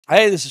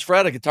Hey, this is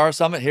Fred at Guitar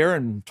Summit here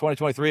in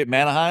 2023 at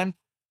Manheim.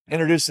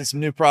 Introducing some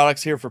new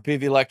products here for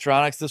Peavey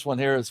Electronics. This one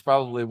here is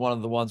probably one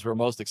of the ones we're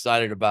most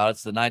excited about.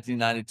 It's the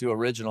 1992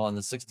 original and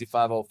the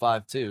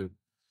 65052.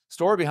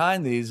 Story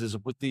behind these is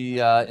with the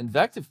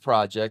Invective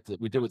project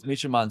that we did with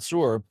Misha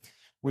Mansour.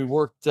 We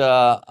worked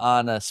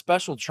on a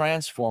special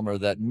transformer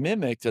that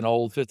mimicked an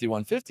old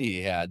 5150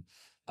 he had.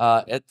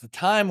 At the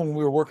time when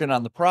we were working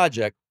on the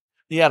project,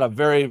 he had a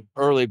very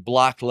early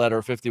block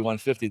letter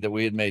 5150 that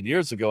we had made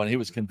years ago, and he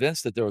was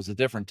convinced that there was a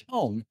different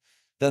tone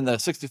than the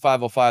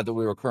 6505 that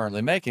we were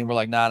currently making. We're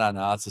like, no, no,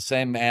 no, it's the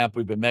same amp.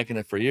 We've been making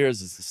it for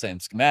years. It's the same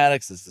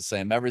schematics. It's the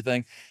same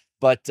everything.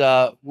 But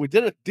we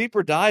did a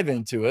deeper dive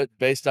into it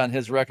based on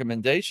his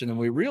recommendation, and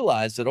we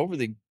realized that over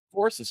the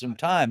course of some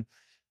time,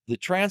 the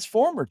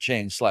transformer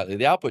changed slightly,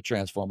 the output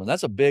transformer. And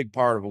that's a big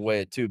part of the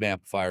way a tube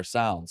amplifier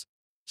sounds.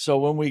 So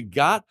when we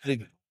got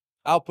the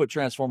output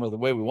transformer the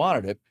way we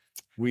wanted it,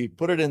 we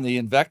put it in the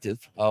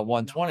Invective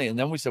 120, and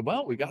then we said,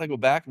 well, we got to go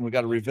back and we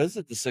got to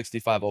revisit the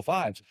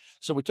 6505s.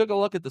 So we took a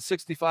look at the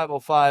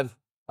 6505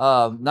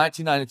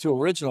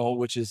 1992 original,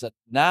 which is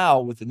now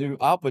with the new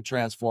output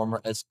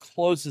transformer as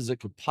close as it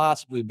could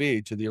possibly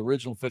be to the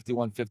original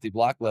 5150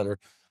 block letter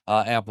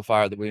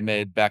amplifier that we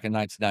made back in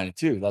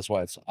 1992. That's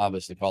why it's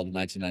obviously called the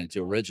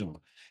 1992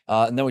 original.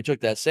 And then we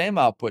took that same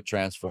output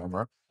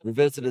transformer,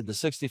 revisited the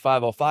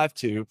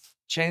 65052,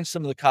 changed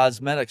some of the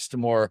cosmetics to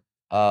more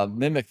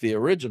mimic the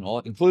original,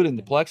 including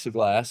the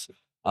plexiglass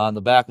on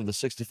the back of the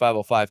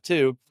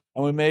 65052.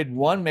 And we made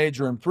one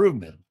major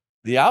improvement.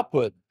 The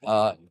output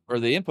or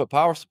the input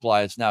power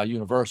supply is now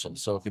universal.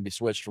 So it can be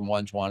switched from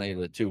 120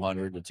 to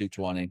 200 to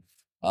 220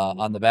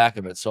 on the back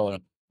of it. So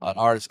an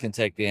artist can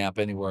take the amp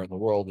anywhere in the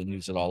world and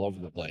use it all over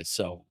the place.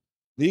 So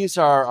these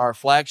are our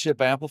flagship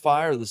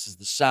amplifier. This is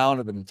the sound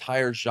of an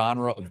entire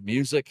genre of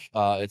music.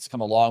 It's come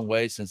a long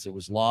way since it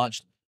was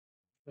launched.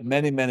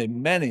 Many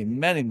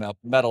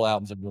metal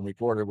albums have been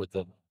recorded with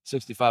the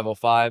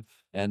 6505,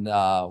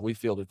 and we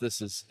feel that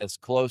this is as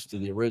close to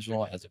the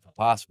original as it could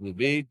possibly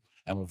be,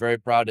 and we're very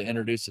proud to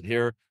introduce it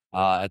here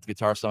at the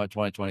Guitar Summit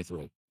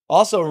 2023.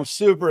 Also, we're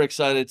super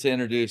excited to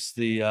introduce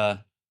the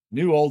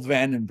new old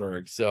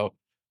Vandenberg. So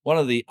one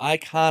of the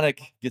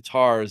iconic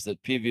guitars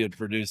that Peavey had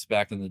produced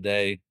back in the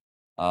day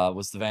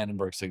was the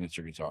Vandenberg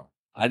signature guitar.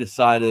 I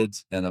decided,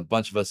 and a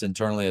bunch of us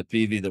internally at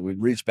Peavey, that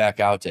we'd reach back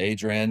out to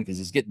Adrian because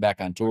he's getting back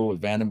on tour with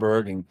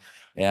Vandenberg,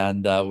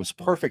 and it was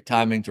perfect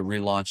timing to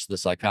relaunch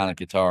this iconic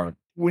guitar.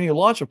 When you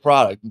launch a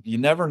product, you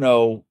never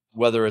know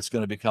whether it's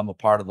going to become a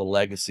part of the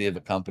legacy of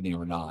a company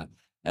or not.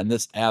 And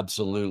this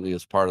absolutely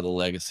is part of the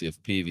legacy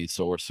of Peavey.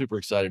 So we're super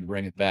excited to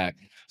bring it back.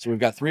 So we've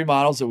got 3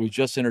 models that we've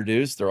just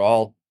introduced. They're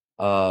all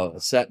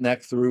set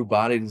neck through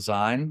body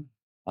design.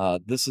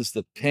 This is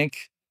the pink,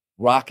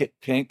 rocket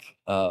pink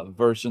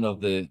version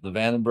of the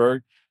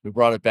Vandenberg. We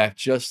brought it back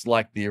just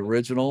like the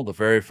original. The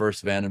very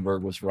first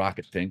Vandenberg was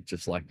rocket pink,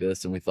 just like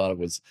this, and we thought it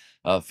was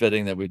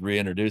fitting that we'd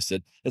reintroduce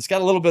it. It's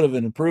got a little bit of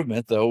an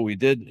improvement, though. We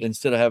did,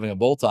 instead of having a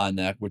bolt-on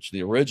neck, which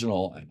the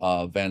original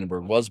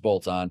Vandenberg was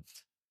bolt-on,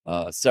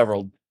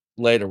 several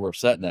later were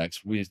set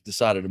necks. We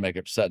decided to make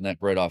it set neck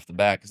right off the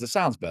bat because it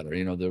sounds better.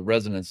 You know, the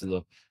resonance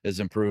is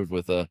improved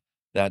with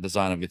that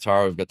design of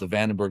guitar. We've got the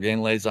Vandenberg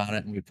inlays on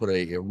it, and we put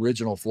a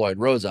original Floyd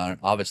Rose on it.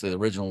 Obviously, the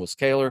original was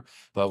Kaler,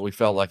 but we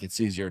felt like it's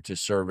easier to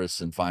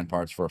service and find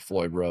parts for a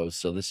Floyd Rose.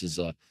 So this is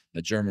a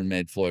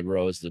German-made Floyd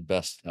Rose, the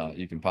best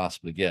you can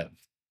possibly get.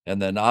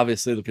 And then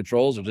obviously the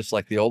controls are just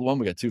like the old one.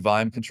 We got 2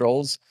 volume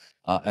controls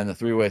and the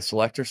 3-way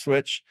selector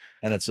switch,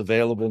 and it's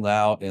available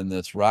now in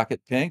this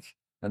rocket pink.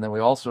 And then we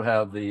also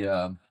have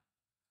the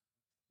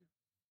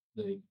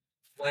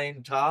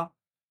flame top.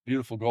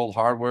 Beautiful gold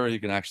hardware. You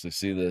can actually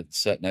see the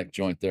set neck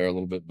joint there a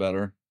little bit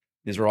better.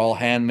 These are all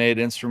handmade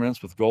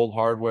instruments with gold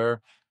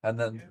hardware. And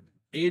then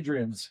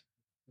Adrian's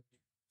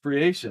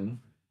creation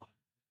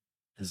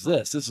is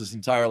this. This is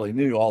entirely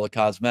new. All the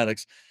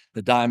cosmetics,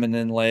 the diamond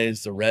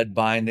inlays, the red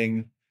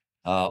binding,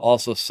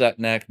 also set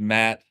neck,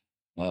 matte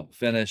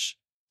finish,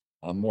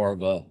 more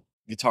of a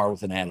guitar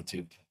with an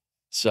attitude.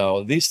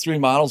 So these 3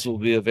 models will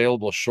be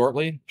available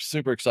shortly.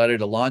 Super excited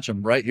to launch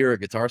them right here at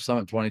Guitar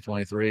Summit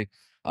 2023.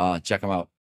 Check them out.